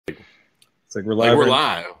It's like we're live. We're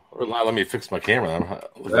live. We're live. Let me fix my camera.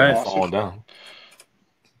 I'm falling down.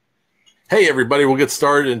 Hey, everybody. We'll get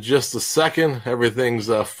started in just a second. Everything's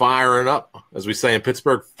firing up. As we say in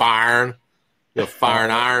Pittsburgh, firing. Fire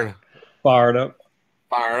and iron. Fired up.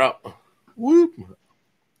 Fired up. Whoop.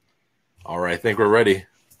 All right. I think we're ready.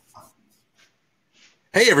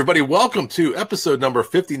 Hey, everybody. Welcome to episode number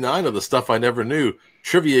 59 of the Stuff I Never Knew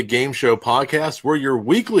Trivia Game Show podcast. We're your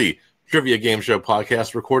weekly trivia game show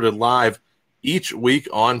podcast recorded live each week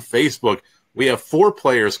on Facebook. We have 4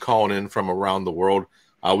 players calling in from around the world.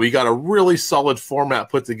 We got a really solid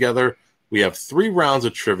format put together. We have 3 rounds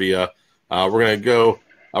of trivia. We're going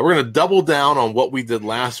to double down on what we did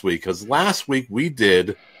last week, because last week we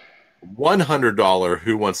did $100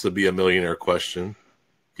 Who Wants to Be a Millionaire question.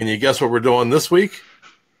 Can you guess what we're doing this week?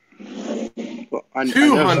 Well,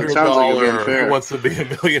 $200 Who Wants to Be a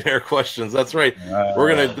Millionaire questions. That's right.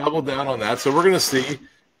 We're going to double down on that. So we're going to see,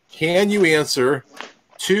 can you answer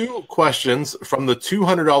 2 questions from the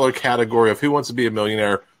 $200 category of Who Wants to Be a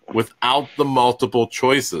Millionaire without the multiple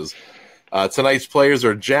choices? Tonight's players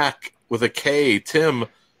are Jack with a K, Tim,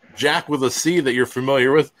 Jack with a C that you're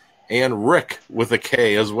familiar with, and Rick with a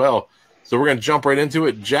K as well. So we're going to jump right into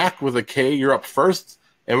it. Jack with a K, you're up first,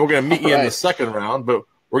 and we're going to meet you in the second round. But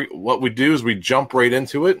what we do is we jump right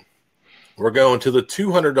into it. We're going to the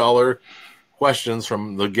 $200 questions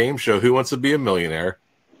from the game show Who Wants to Be a Millionaire.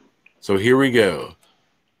 So here we go.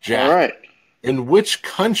 Jack, all right. In which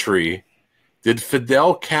country did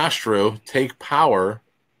Fidel Castro take power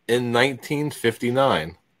in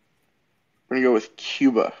 1959? We're going to go with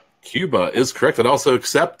Cuba. Cuba is correct. I'd also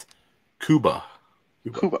accept Cuba.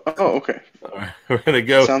 Cuba. Oh, okay. All right. We're going to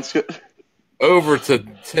go Sounds good. over to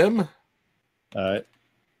Tim. All right.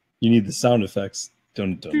 You need the sound effects.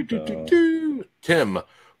 Dun, dun, dun. Tim,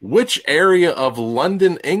 which area of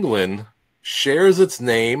London, England shares its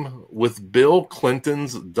name with Bill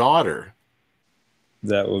Clinton's daughter?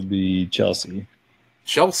 That would be Chelsea.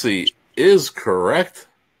 Chelsea is correct.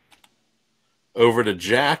 Over to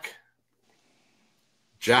Jack.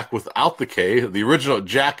 Jack without the K, the original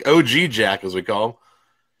Jack, OG Jack as we call him.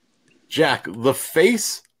 Jack, the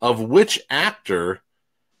face of which actor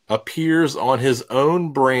appears on his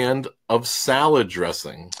own brand of salad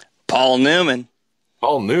dressing? Paul Newman.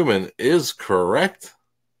 Paul Newman is correct.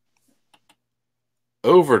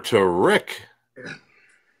 Over to Rick.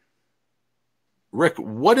 Rick,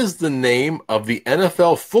 what is the name of the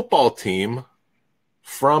NFL football team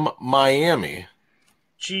from Miami?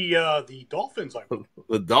 The Dolphins.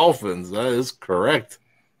 The Dolphins, that is correct.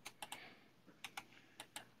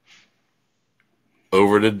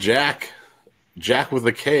 Over to Jack. Jack with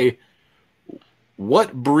a K.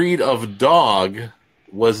 What breed of dog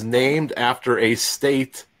was named after a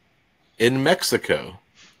state in Mexico?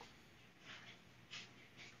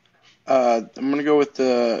 I'm going to go with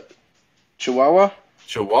the Chihuahua.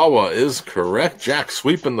 Chihuahua is correct. Jack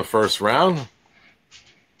sweeping the first round.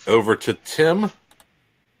 Over to Tim.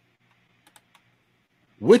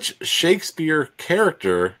 Which Shakespeare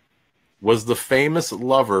character was the famous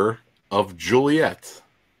lover of Juliet?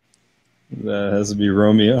 That has to be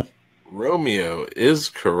Romeo. Romeo is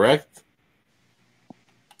correct.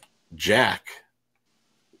 Jack,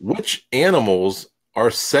 which animals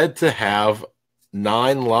are said to have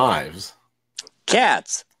 9 lives?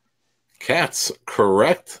 Cats. Cats,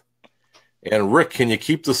 correct. And Rick, can you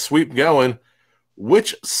keep the sweep going?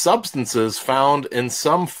 Which substances found in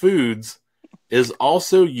some foods is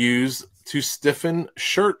also used to stiffen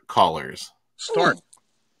shirt collars? Starch.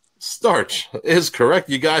 Starch is correct.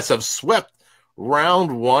 You guys have swept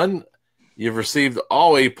round 1. You've received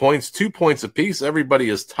all 8 points, 2 points apiece. Everybody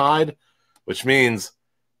is tied, which means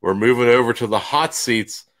we're moving over to the hot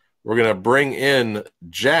seats. We're going to bring in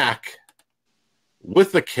Jack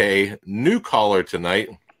with a K, new caller tonight.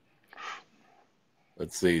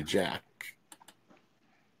 Let's see, Jack.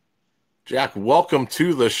 Jack, welcome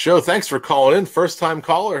to the show. Thanks for calling in. First-time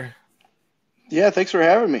caller. Yeah, thanks for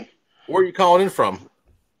having me. Where are you calling in from?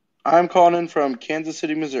 I'm calling in from Kansas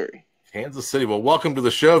City, Missouri. Kansas City. Well, welcome to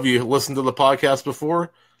the show. Have you listened to the podcast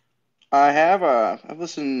before? I have. I've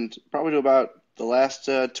listened probably to about the last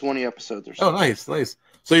 20 episodes or so. Oh, nice.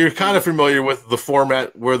 So you're kind of familiar with the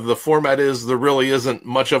format, where the format is there really isn't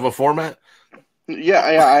much of a format? Yeah,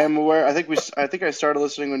 I am aware. I think I started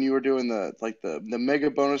listening when you were doing the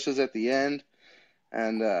mega bonuses at the end,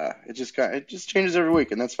 and it just changes every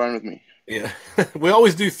week, and that's fine with me. Yeah, we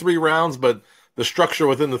always do 3 rounds, but the structure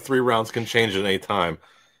within the 3 rounds can change at any time,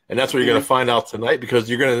 and that's what you're going to find out tonight, because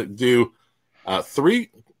you're going to do 3.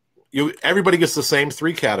 Everybody gets the same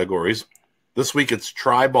 3 categories. This week it's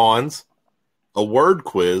Tribonds, a word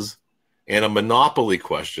quiz, and a Monopoly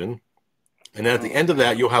question. And then at the end of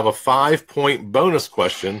that, you'll have a 5-point bonus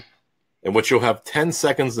question in which you'll have 10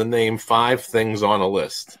 seconds to name 5 things on a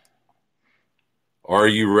list. Are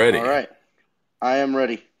you ready? All right. I am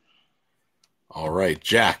ready. All right,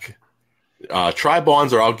 Jack.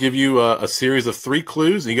 Tribonds, or I'll give you a series of 3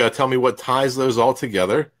 clues, and you got to tell me what ties those all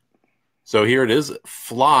together. So here it is.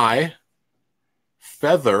 Fly,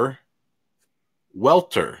 feather,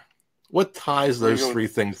 welter. What ties those 3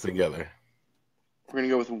 things together? We're going to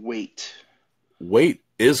go with weight. Weight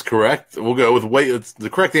is correct. We'll go with weight. It's the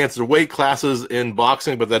correct answer. Weight classes in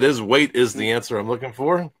boxing, but that is weight is the answer I'm looking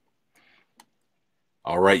for.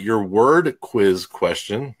 All right, your word quiz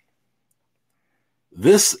question.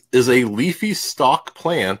 This is a leafy stalk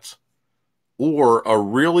plant or a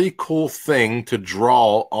really cool thing to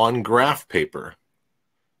draw on graph paper.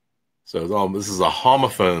 So this is a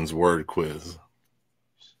Homophones word quiz.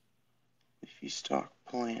 Leafy stalk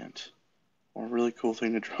plant or a really cool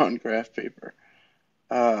thing to draw on graph paper.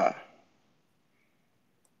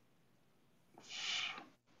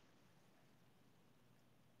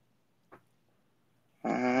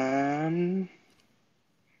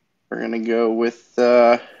 We're going to go with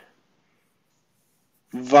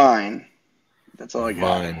vine. That's all I got.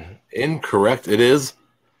 Vine. Incorrect. It is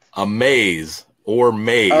a maze or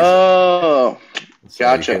maze. Oh, so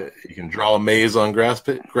gotcha. You can draw a maze on graph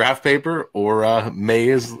paper or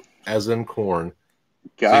maize as in corn.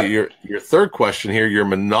 Got it. Your third question here, your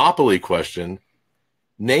Monopoly question.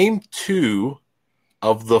 Name 2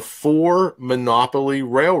 of the 4 Monopoly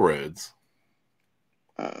railroads.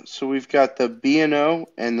 So we've got the B&O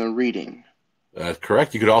and the Reading. That's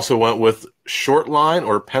correct. You could also went with Short Line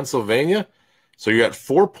or Pennsylvania. So you're at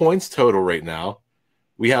 4 points total right now.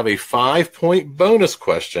 We have a 5-point bonus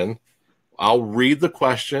question. I'll read the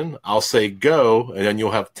question. I'll say go, and then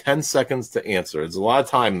you'll have 10 seconds to answer. There's a lot of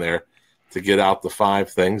time there to get out the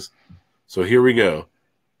 5 things. So here we go.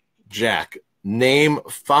 Jack, name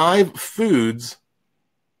 5 foods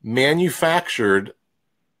manufactured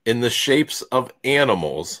in the shapes of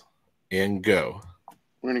animals, and go.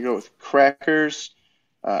 We're going to go with crackers,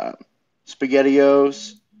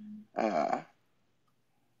 SpaghettiOs,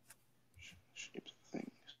 shapes of things,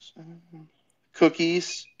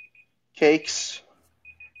 cookies, cakes.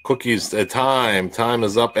 Cookies, time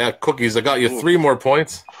is up at cookies. I got you 3 more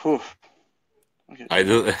points. Okay. I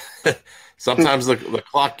do. Sometimes the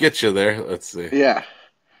clock gets you there. Let's see. Yeah.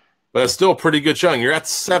 But it's still a pretty good chunk. You're at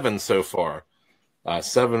 7 so far.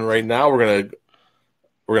 7 right now. We're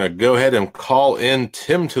gonna go ahead and call in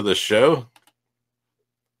Tim to the show.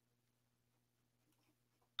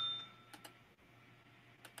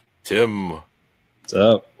 Tim, what's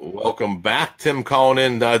up? Welcome back, Tim. Calling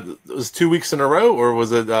in. It was 2 weeks in a row, or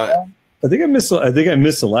was it? I think I missed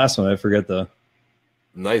the last one. I forget the.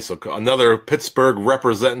 Nice. Another Pittsburgh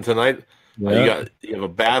representing tonight. Yeah. You have a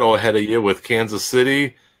battle ahead of you with Kansas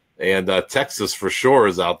City and Texas for sure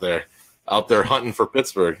is out there hunting for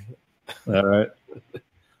Pittsburgh. All right.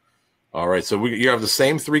 All right. So you have the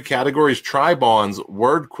same 3 categories: Tribonds,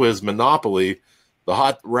 word quiz, Monopoly. The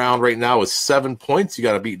hot round right now is 7 points. You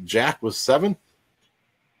got to beat Jack with 7.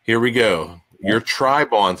 Here we go. Your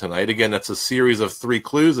Tribond tonight. Again, that's a series of 3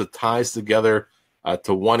 clues that ties together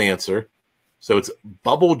to one answer. So it's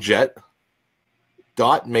bubble jet,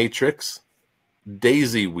 dot matrix,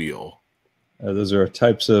 daisy wheel. Those are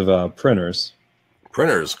types of printers.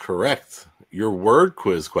 Printers, correct. Your word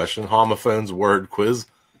quiz question, Homophones word quiz.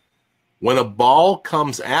 When a ball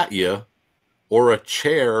comes at you or a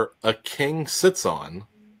chair a king sits on.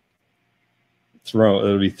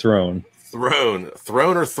 It'll be thrown. Thrown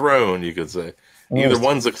or thrown, you could say. Either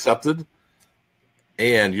one's accepted.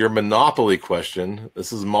 And your Monopoly question,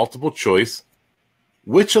 this is multiple choice.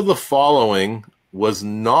 Which of the following was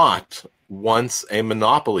not once a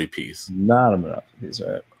Monopoly piece? Not a Monopoly piece,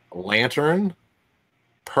 right? Lantern,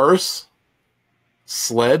 purse,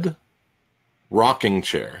 sled, rocking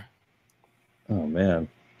chair. Oh man.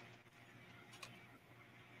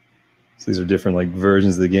 So these are different like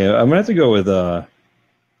versions of the game. I'm gonna have to go with I'll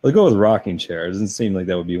go with rocking chair. It doesn't seem like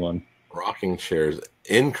that would be one. Rocking chairs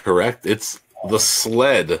incorrect. It's the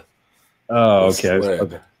sled. Oh, okay.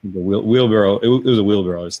 The wheelbarrow. It was a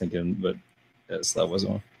wheelbarrow I was thinking, but yes, that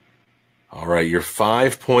wasn't one. All right, your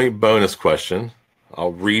 5-point bonus question.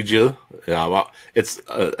 I'll read you. It's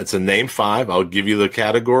a name 5. I'll give you the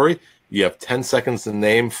category. You have 10 seconds to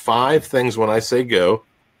name 5 things when I say go.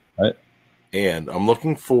 All right. And I'm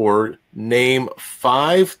looking for name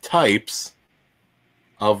 5 types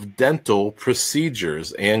of dental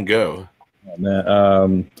procedures and go. Oh,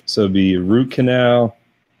 man. So it'd be root canal,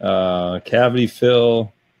 cavity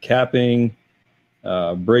fill, capping,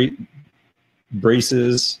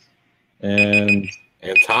 braces, And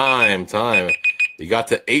time. You got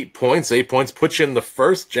to 8 points. 8 points puts you in the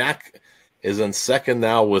first. Jack is in second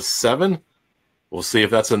now with 7. We'll see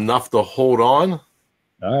if that's enough to hold on.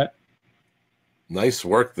 all right. Nice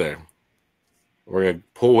work there. We're going to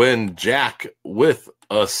pull in Jack with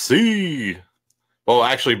a C. Well,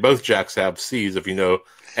 actually, both Jacks have C's if you know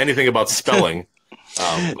anything about spelling.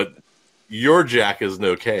 But your Jack is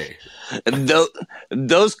no K.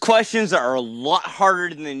 Those questions are a lot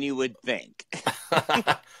harder than you would think.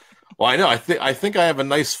 Well, I know. I think I have a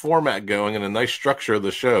nice format going and a nice structure of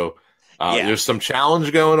the show. There's some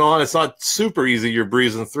challenge going on. It's not super easy. You're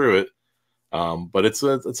breezing through it, but it's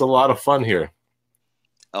a lot of fun here.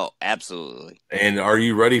 Oh, absolutely. And are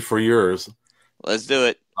you ready for yours? Let's do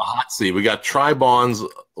it. A hot seat. We got Tribonds,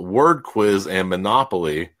 word quiz, and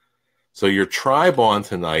Monopoly. So your Tribond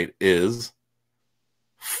tonight is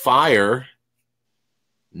fire,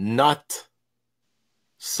 nut,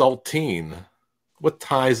 saltine. What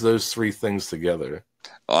ties those three things together?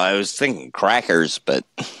 Well, I was thinking crackers, but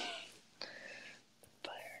fire,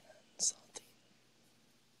 nut,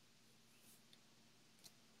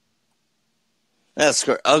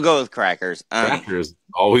 saltine. I'll go with crackers. Crackers.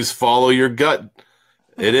 Always follow your gut.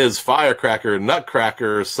 It is firecracker,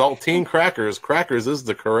 nutcracker, saltine crackers. Crackers is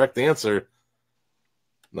the correct answer.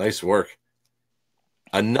 Nice work.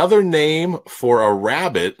 Another name for a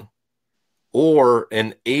rabbit or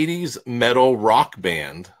an 80s metal rock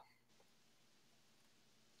band.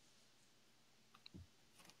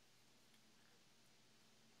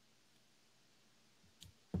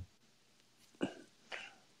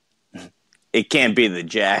 It can't be the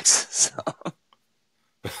Jacks. So.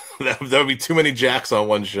 That would be too many Jacks on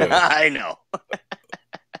one show. I know.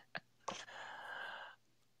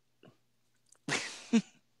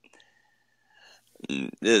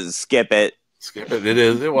 Skip it. Skip it. It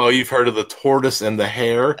is. Well, you've heard of the tortoise and the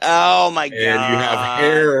hare. Oh my god! And you have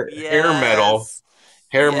hair metal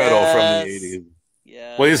from the 80s.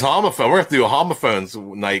 Yeah. Well, these homophones. We're going to do a homophones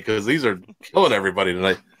night because these are killing everybody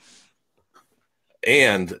tonight.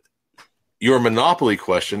 And your Monopoly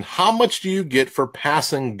question: how much do you get for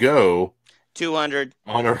passing go? 200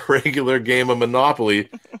 on a regular game of Monopoly.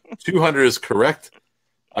 200 is correct.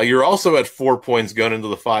 You're also at 4 points going into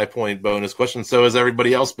the 5-point bonus question. So has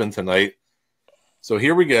everybody else been tonight. So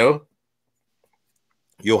here we go.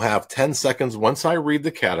 You'll have 10 seconds once I read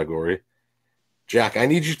the category. Jack, I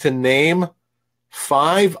need you to name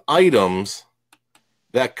 5 items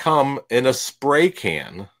that come in a spray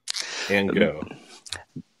can and go.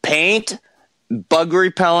 Paint, bug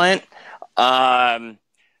repellent, the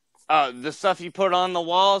stuff you put on the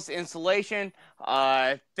walls, insulation,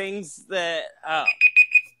 things that...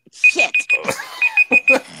 shit!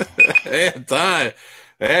 And time.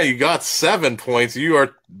 Yeah, you got 7 points. You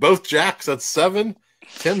are both Jacks at 7.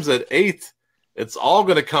 Tim's at 8. It's all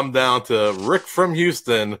going to come down to Rick from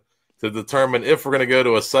Houston to determine if we're going to go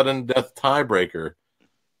to a sudden death tiebreaker.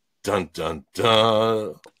 Dun dun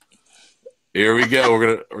dun. Here we go.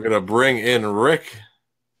 We're gonna bring in Rick.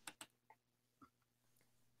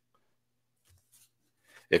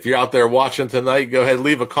 If you're out there watching tonight, go ahead,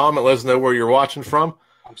 leave a comment. Let us know where you're watching from.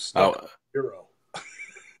 I'm stuck at 0.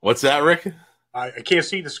 What's that, Rick? I can't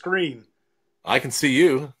see the screen. I can see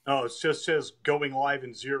you. Oh, it just says going live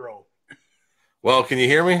in 0. Well, can you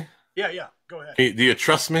hear me? Yeah. Go ahead. Do you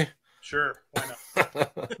trust me? Sure. Why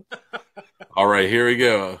not? All right, here we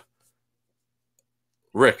go.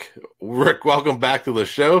 Rick, welcome back to the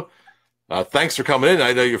show. Thanks for coming in.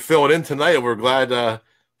 I know you're filling in tonight, and we're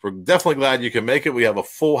definitely glad you can make it. We have a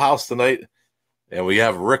full house tonight, and we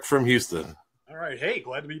have Rick from Houston. All right. Hey,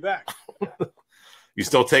 glad to be back. You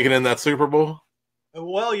still taking in that Super Bowl?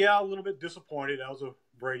 Well, yeah, a little bit disappointed. I was a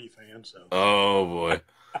Brady fan, so. Oh, boy.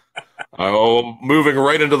 Moving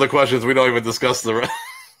right into the questions. We don't even discuss the rest.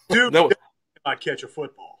 Dude, no. I catch a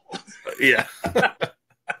football. Yeah.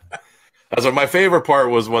 That's what my favorite part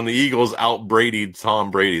was when the Eagles out-Brady'd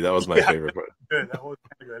Tom Brady. That was my favorite part. Good. That was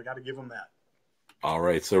good. I got to give him that. All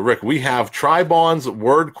right. So, Rick, we have Tribonds,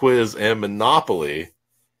 Word Quiz, and Monopoly.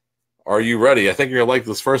 Are you ready? I think you're going to like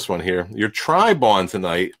this first one here. Your Tribond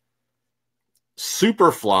tonight,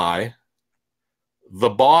 Superfly, The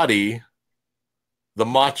Body, The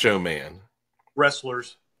Macho Man.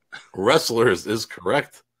 Wrestlers. Wrestlers is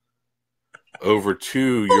correct. Over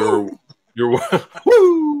to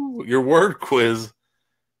your word quiz.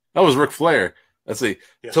 That was Ric Flair. Let's see.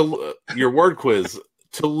 Yeah. Your word quiz.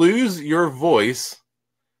 To lose your voice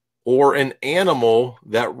or an animal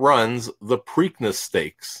that runs the Preakness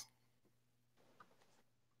Stakes.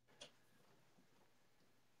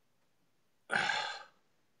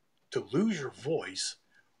 To lose your voice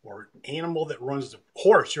or animal that runs the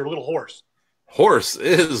horse. Your little horse. Horse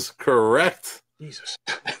is correct. Jesus.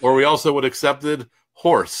 Or we also would have accepted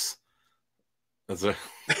horse. That's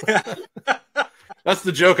that's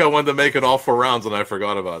the joke I wanted to make in all 4 rounds, and I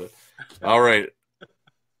forgot about it. All right,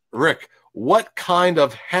 Rick, what kind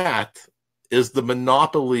of hat is the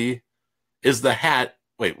Monopoly? Is the hat?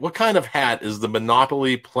 Wait, what kind of hat is the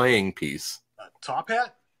Monopoly playing piece? Top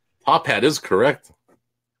hat. Top hat is correct.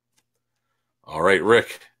 All right,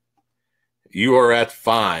 Rick, you are at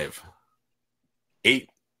 5. 8,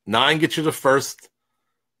 9 gets you to first.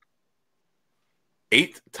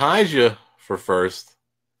 8 ties you for first.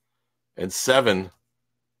 And 7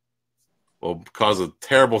 will cause a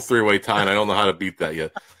terrible 3-way tie, and I don't know how to beat that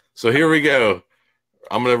yet. So here we go.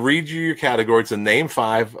 I'm going to read you your category. It's a name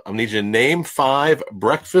 5. I'm going to need you to name 5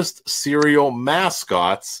 breakfast cereal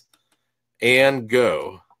mascots and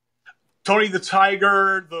go. Tony the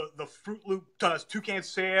Tiger, the Fruit Loop, Toucan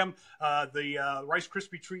Sam, the Rice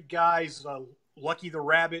Krispie Treat guys, Lucky the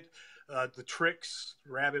Rabbit, the Tricks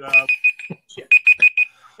Rabbit. Shit.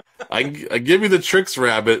 I give you the Tricks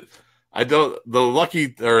Rabbit. I don't the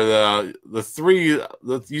Lucky or the 3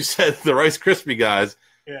 that you said, the Rice Krispie guys,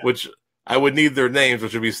 which I would need their names,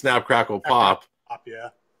 which would be Snap Crackle Pop. Yeah.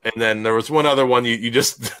 And then there was one other one you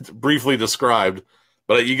just briefly described.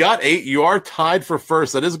 But you got 8. You are tied for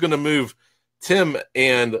first. That is going to move Tim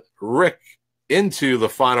and Rick into the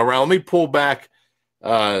final round. Let me pull back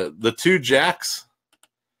the 2 Jacks.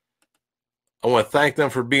 I want to thank them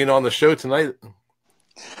for being on the show tonight.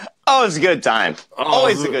 Oh, it's a good time.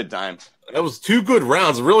 Always a good time. That was 2 good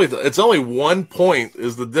rounds. Really, it's only 1 point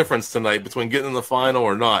is the difference tonight between getting in the final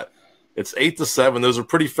or not. It's 8-7. Those are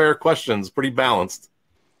pretty fair questions, pretty balanced.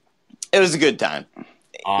 It was a good time.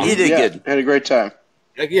 You did good. Had a great time.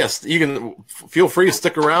 Yes, you can feel free to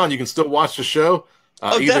stick around. You can still watch the show.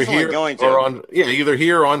 Either definitely here going to. or either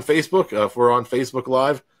here or on Facebook if we're on Facebook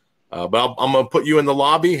Live. But I'm going to put you in the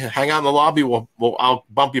lobby. Hang out in the lobby. I'll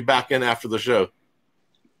bump you back in after the show.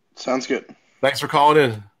 Sounds good. Thanks for calling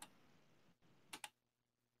in.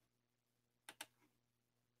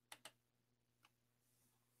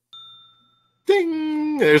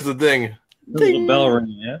 Ding! There's the ding. Little bell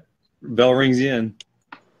ring, yeah. Bell rings you in.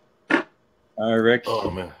 All right, Rick.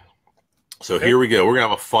 Oh man! So here we go. We're gonna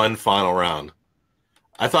have a fun final round.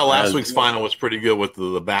 I thought last week's final was pretty good with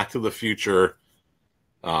the Back to the Future.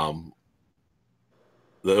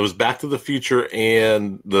 It was Back to the Future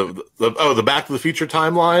and the Back to the Future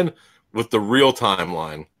timeline with the real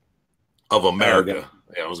timeline of America. Okay.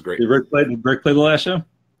 Yeah, it was great. Did Rick play the last show?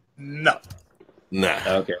 No. Nah.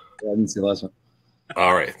 Okay. I didn't see the last one.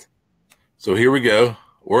 All right. So here we go.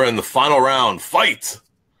 We're in the final round. Fight.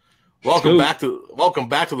 Welcome back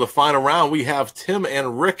to the final round. We have Tim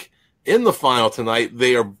and Rick in the final tonight.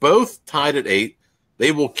 They are both tied at 8.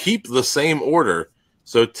 They will keep the same order.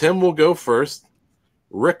 So Tim will go first.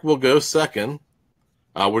 Rick will go second.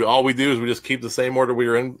 All we do is we just keep the same order we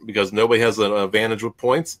were in because nobody has an advantage with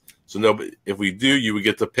points. So if we do, you would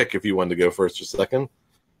get to pick if you wanted to go first or second.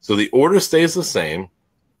 So the order stays the same.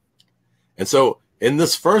 And so in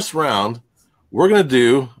this first round, we're going to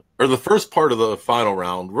do, or the first part of the final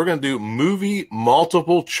round, we're going to do movie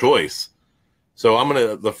multiple choice. So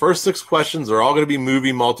the first 6 questions are all going to be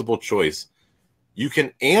movie multiple choice. You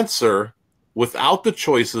can answer without the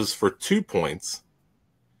choices for 2 points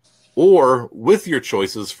or with your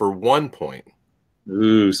choices for 1 point.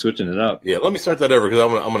 Ooh, switching it up. Yeah, let me start that over because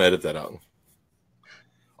I'm going to edit that out.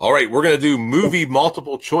 All right, we're going to do movie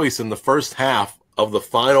multiple choice in the first half of the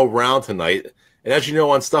final round tonight. And as you know,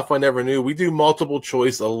 on Stuff I Never Knew, we do multiple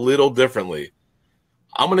choice a little differently.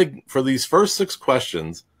 For these first 6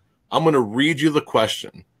 questions, I'm going to read you the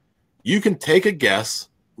question. You can take a guess,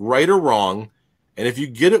 right or wrong, and if you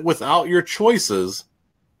get it without your choices,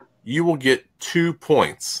 you will get 2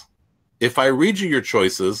 points. If I read you your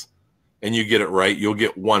choices and you get it right, you'll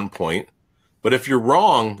get 1 point. But if you're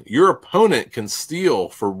wrong, your opponent can steal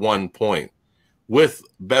for 1 point with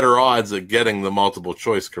better odds at getting the multiple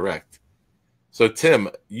choice correct. So, Tim,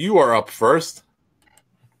 you are up first.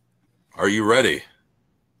 Are you ready?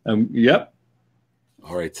 Yep.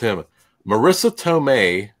 All right, Tim. Marissa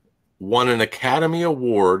Tomei won an Academy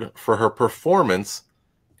Award for her performance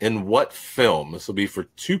in what film? This will be for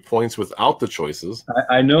 2 points without the choices.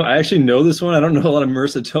 I know. I actually know this one. I don't know a lot of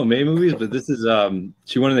Marissa Tomei movies, but this is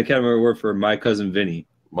she won an Academy Award for My Cousin Vinny.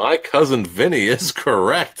 My Cousin Vinny is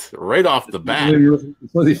correct right off the bat.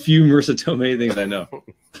 It's one of the few Marissa Tomei things I know.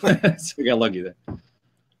 So we got lucky there.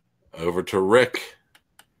 Over to Rick.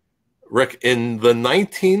 Rick, in the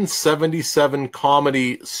 1977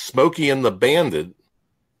 comedy Smokey and the Bandit,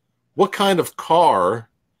 what kind of car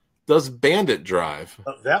does Bandit drive?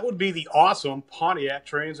 That would be the awesome Pontiac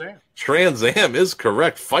Trans Am. Trans Am is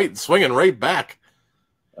correct. Swinging right back.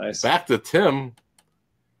 Nice. Back to Tim.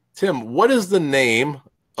 Tim, what is the name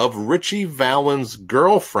of Richie Valens'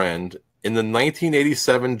 girlfriend in the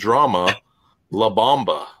 1987 drama La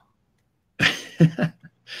Bamba?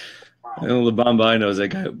 La Bamba, I know, is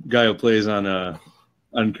that guy who plays on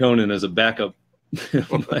Conan as a backup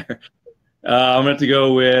player. I'm going to have to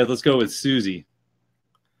go with, let's go with Susie.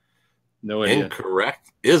 No idea.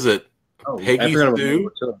 Incorrect. Is it Peggy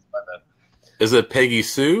Sue? Is it Peggy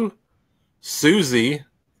Sue, Susie,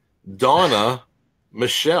 Donna,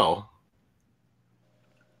 Michelle?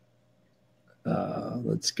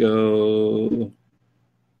 Let's go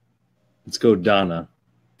Donna.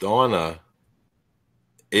 Donna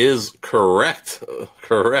is correct.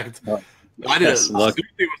 Correct. I didn't. Susie was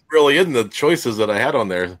really in the choices that I had on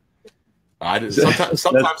there. Sometimes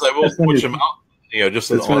I will switch them out.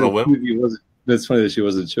 Just on a whim. That's funny that she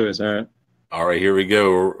was a choice. All right, here we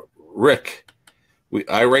go. Rick,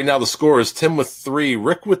 right now the score is Tim with 3,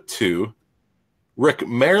 Rick with 2. Rick,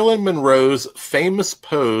 Marilyn Monroe's famous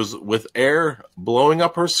pose with air blowing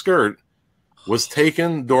up her skirt was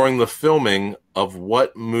taken during the filming of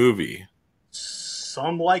what movie?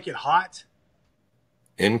 Some Like It Hot.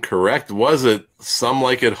 Incorrect. Was it Some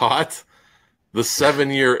Like It Hot? The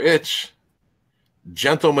 7-Year Itch?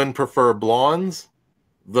 Gentlemen Prefer Blondes?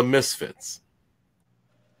 The Misfits?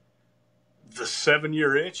 The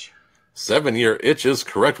 7-Year Itch? 7-Year Itch is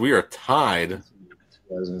correct. We are tied.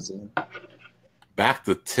 Back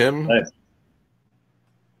to Tim. Nice.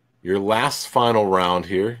 Your last final round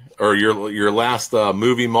here, or your last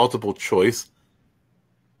movie multiple choice.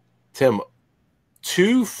 Tim,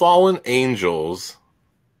 2 fallen angels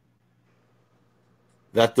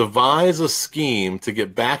that devise a scheme to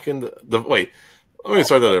get back into the... Wait, let me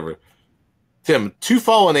start that over. Tim, 2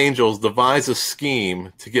 fallen angels devise a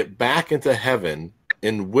scheme to get back into heaven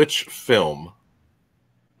in which film?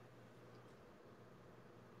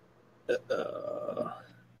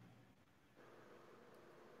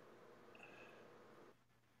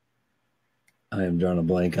 I am drawing a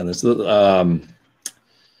blank on this. Let's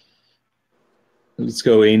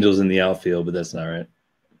go Angels in the Outfield, but that's not right.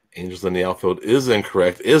 Angels in the Outfield is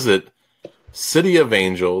incorrect. Is it City of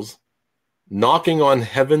Angels, Knocking on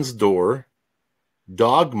Heaven's Door,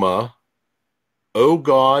 Dogma, Oh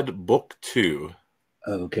God, Book 2?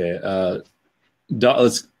 Okay.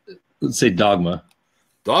 Let's say Dogma.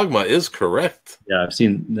 Dogma is correct. Yeah, I've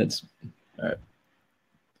seen that's all right.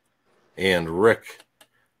 And Rick,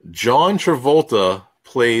 John Travolta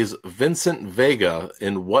plays Vincent Vega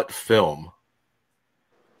in what film?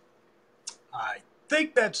 I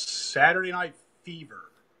think that's Saturday Night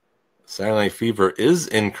Fever. Saturday Night Fever is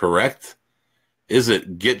incorrect. Is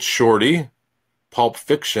it Get Shorty, Pulp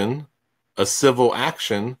Fiction, A Civil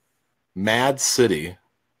Action, Mad City?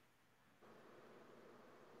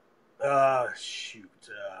 Shoot.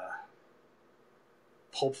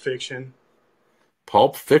 Pulp Fiction.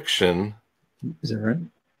 Pulp Fiction. Is that right?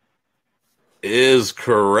 Is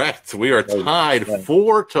correct. We are tied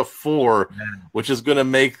 4-4, which is going to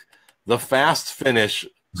make the fast finish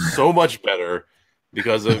so much better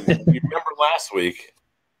because of, you remember last week.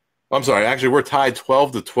 I'm sorry, actually we're tied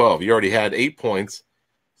 12-12. You already had 8 points.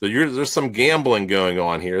 So there's some gambling going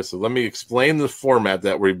on here. So let me explain the format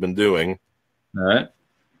that we've been doing. All right.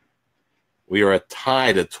 We are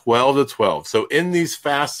tied at 12-12. So in these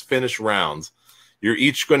fast finish rounds, you're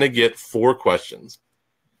each going to get 4 questions.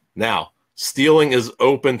 Now, stealing is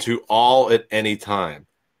open to all at any time.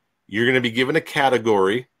 You're going to be given a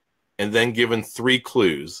category and then given 3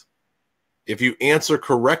 clues. If you answer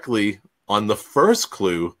correctly on the first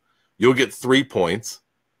clue, you'll get 3 points.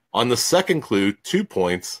 On the second clue, 2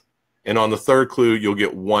 points. And on the third clue, you'll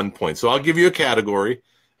get 1 point. So I'll give you a category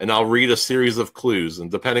and I'll read a series of clues. And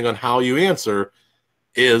depending on how you answer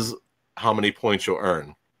is how many points you'll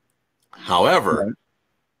earn. However,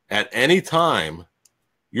 at any time,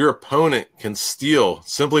 your opponent can steal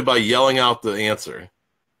simply by yelling out the answer.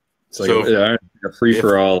 It's like a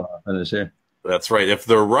free-for-all finish here. That's right. If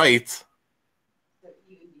they're right,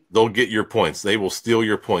 they'll get your points. They will steal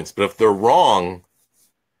your points. But if they're wrong,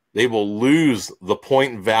 they will lose the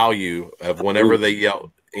point value of whenever they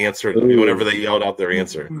yelled out their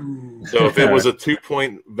answer. So if it was a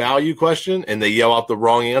 2-point value question and they yell out the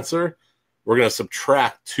wrong answer, we're going to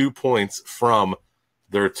subtract 2 points from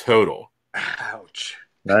their total. Ouch.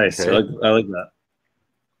 Nice. Okay. I like that.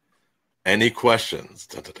 Any questions?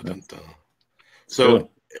 Dun, dun, dun, dun. So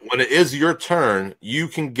when it is your turn, you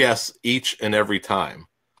can guess each and every time.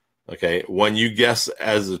 Okay. When you guess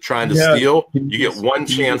as trying to steal, you get one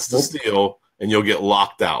chance to steal and you'll get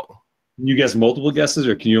locked out. Can you guess multiple guesses,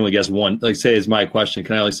 or can you only guess one? Like, say it's my question.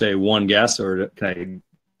 Can I only say one guess, or can I?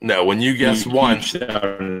 No, when you guess one,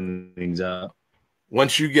 shouting things out.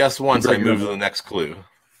 Once you guess once, I move to the next clue.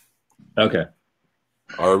 Okay.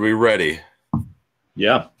 Are we ready?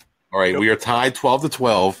 Yeah. All right, we are tied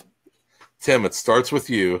 12-12. Tim, it starts with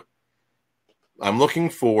you. I'm looking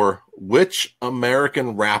for which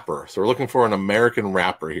American rapper. So we're looking for an American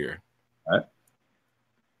rapper here. All right.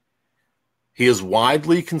 He is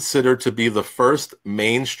widely considered to be the first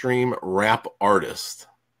mainstream rap artist.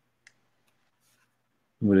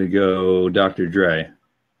 I'm going to go Dr. Dre.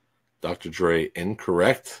 Dr. Dre,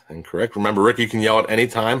 incorrect. Incorrect. Remember, Rick, you can yell at any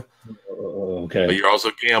time. Okay. But you're also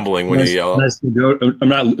gambling when you yell.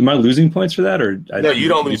 Am I losing points for that? Or No, you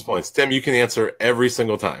don't lose points. Tim, you can answer every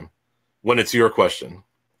single time when it's your question.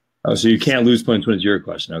 Oh, so you can't lose points when it's your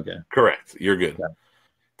question. Okay. Correct. You're good. Okay.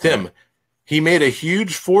 Tim, he made a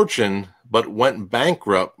huge fortune but went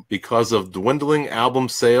bankrupt because of dwindling album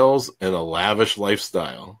sales and a lavish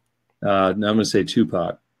lifestyle. Now I'm going to say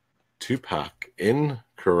Tupac. Tupac,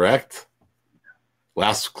 incorrect.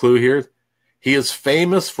 Last clue here. He is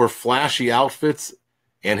famous for flashy outfits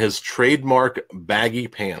and his trademark baggy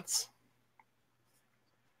pants.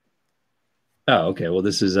 Oh, okay. Well,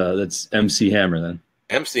 this is that's MC Hammer then.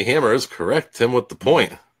 MC Hammer is correct. Tim with the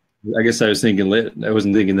point. I guess I was thinking late. I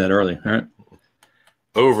wasn't thinking that early. All right.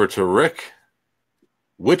 Over to Rick.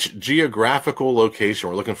 Which geographical location?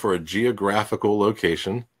 We're looking for a geographical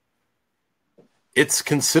location. It's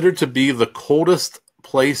considered to be the coldest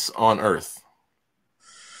place on Earth.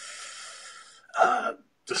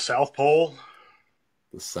 The South Pole.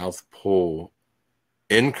 The South Pole.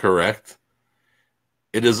 Incorrect.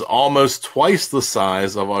 It is almost twice the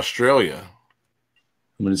size of Australia.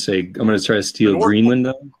 I'm going to try to steal Greenland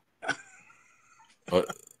though.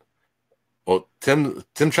 Well, Tim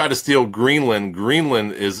tried to steal Greenland.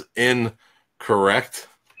 Greenland is incorrect.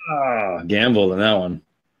 Gamble in that one.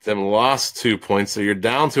 Tim lost 2 points, so you're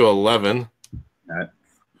down to 11. All right.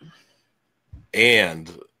 And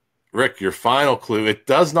Rick, your final clue, it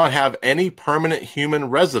does not have any permanent human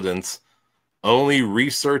residence, only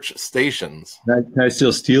research stations. Can I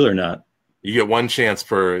still steal or not? You get one chance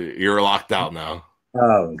per, you're locked out now.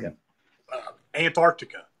 Oh, okay.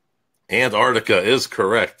 Antarctica. Antarctica is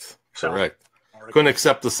correct. Correct. Antarctica. Couldn't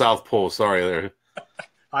accept the South Pole. Sorry there.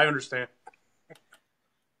 I understand.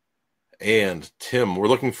 And Tim, we're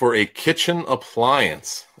looking for a kitchen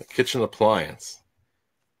appliance. A kitchen appliance.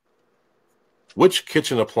 Which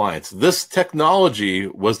kitchen appliance? This technology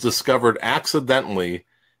was discovered accidentally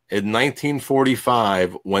in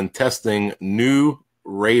 1945 when testing new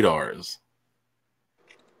radars.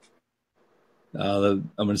 I'm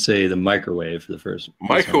going to say the microwave for the first.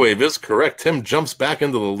 Microwave is correct. Tim jumps back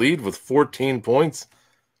into the lead with 14 points.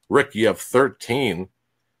 Rick, you have 13.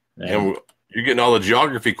 And you're getting all the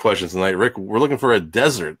geography questions tonight. Rick, we're looking for a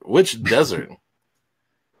desert. Which desert?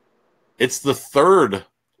 It's the third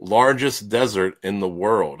largest desert in the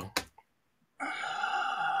world.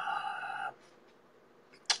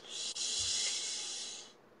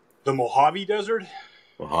 The Mojave Desert?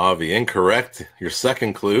 Mojave, incorrect. Your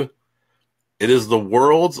second clue. It is the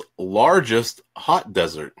world's largest hot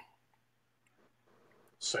desert.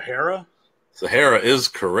 Sahara? Sahara is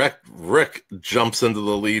correct. Rick jumps into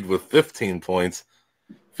the lead with 15 points.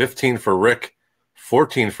 15 for Rick,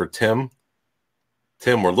 14 for Tim.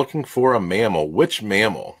 Tim, we're looking for a mammal. Which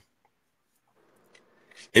mammal?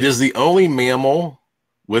 It is the only mammal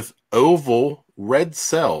with oval red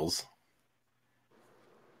cells.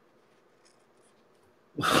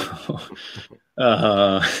 With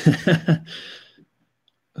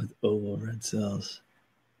oval red cells.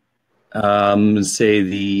 Let's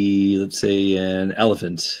say an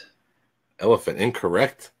elephant. Elephant,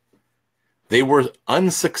 incorrect. They were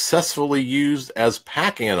unsuccessfully used as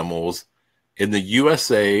pack animals in the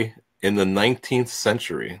USA in the 19th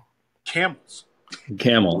century. Camels.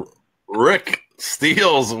 Camel. Rick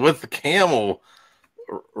steals with the camel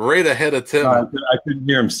right ahead of Tim. I couldn't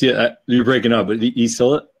hear him steal. You're breaking up, but he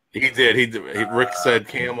stole it? He did. Rick said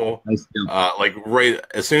camel. Like right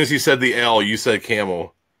as soon as he said the L, you said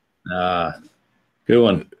camel. Good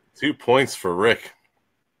one. 2 points for Rick.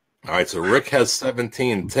 All right, so Rick has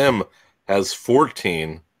 17. Tim has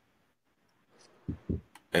 14.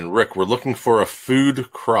 And Rick, we're looking for a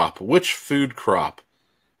food crop. Which food crop?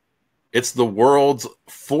 It's the world's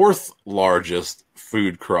fourth largest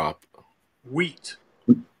food crop. Wheat.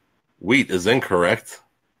 Wheat is incorrect.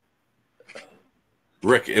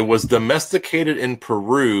 Rick, it was domesticated in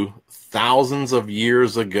Peru thousands of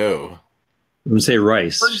years ago. I'm going to say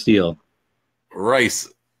rice. Steal. Rice.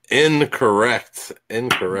 Incorrect.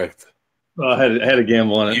 Incorrect. Well, I had a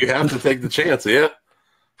gamble on it. You have to take the chance, yeah.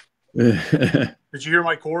 Did you hear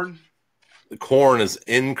my corn? The corn is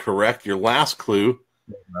incorrect. Your last clue.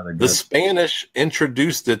 The Spanish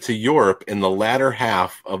introduced it to Europe in the latter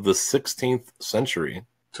half of the 16th century.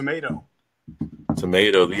 Tomato.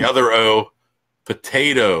 Tomato. The other O,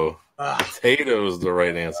 potato. Potato is the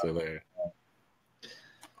right answer there.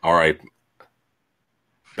 All right.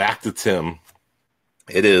 Back to Tim.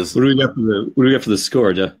 It is. What do we got for the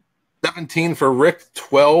score, Jeff? 17 for Rick,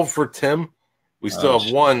 12 for Tim. We still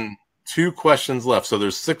have 2 questions left, so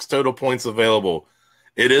there's 6 total points available.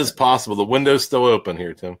 It is possible. The window's still open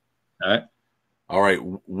here, Tim. All right.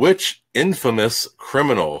 Which infamous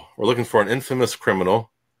criminal? We're looking for an infamous criminal.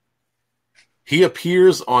 He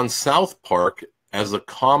appears on South Park as a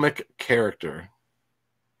comic character.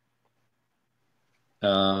 Is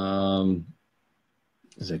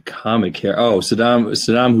a comic character? Oh,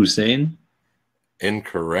 Saddam Hussein?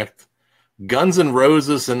 Incorrect. Guns N'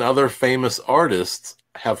 Roses and other famous artists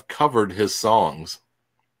have covered his songs.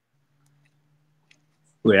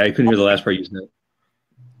 Wait, I couldn't hear the last part you said.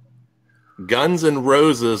 Guns N'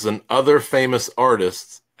 Roses and other famous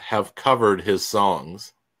artists have covered his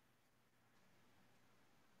songs.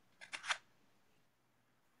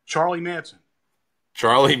 Charlie Manson.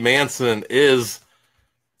 Charlie Manson is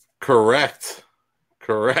correct.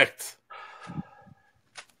 Correct.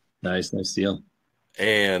 Nice deal.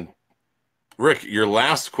 And Rick, your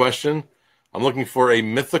last question. I'm looking for a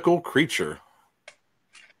mythical creature.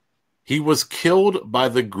 He was killed by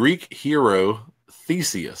the Greek hero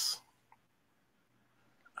Theseus.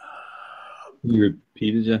 Can you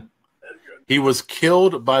repeat it, Jeff? He was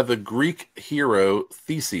killed by the Greek hero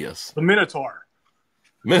Theseus. The Minotaur.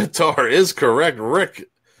 Minotaur is correct. Rick,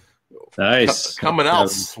 nice. Coming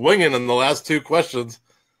out swinging in the last 2 questions.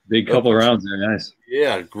 Big couple rounds there. Nice.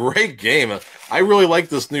 Yeah, great game. I really like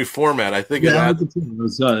this new format. I think it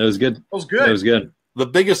was good. It was good. It was good. The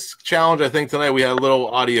biggest challenge, I think, tonight, we had little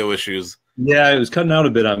audio issues. Yeah, it was cutting out a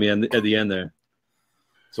bit on me at the end there.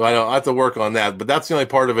 So I have to work on that. But that's the only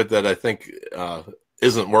part of it that I think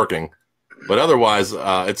isn't working. But otherwise,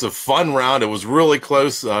 it's a fun round. It was really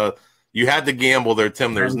close. You had to gamble there,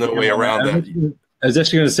 Tim. There's no way around that. I was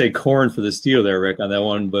actually going to say corn for the steal there, Rick, on that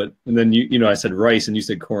one. And then, I said rice and you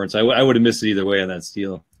said corn. So I would have missed it either way on that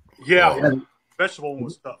steal. Yeah. Vegetable one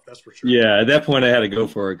was tough. That's for sure. Yeah. At that point, I had to go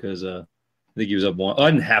for it because I think he was up 1.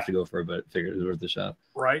 I didn't have to go for it, but I figured it was worth the shot.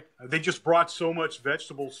 Right. They just brought so much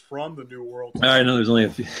vegetables from the New World. I know there's only a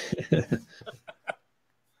few.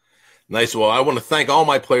 Nice. Well, I want to thank all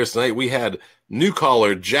my players tonight. We had new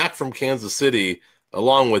caller Jack from Kansas City,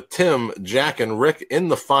 along with Tim, Jack, and Rick in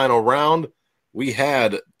the final round. We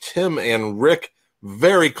had Tim and Rick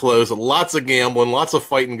very close. Lots of gambling, lots of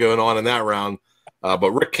fighting going on in that round.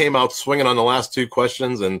 But Rick came out swinging on the last 2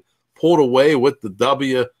 questions and pulled away with the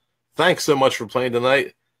W. Thanks so much for playing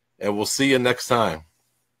tonight, and we'll see you next time.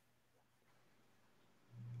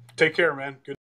 Take care, man. Good.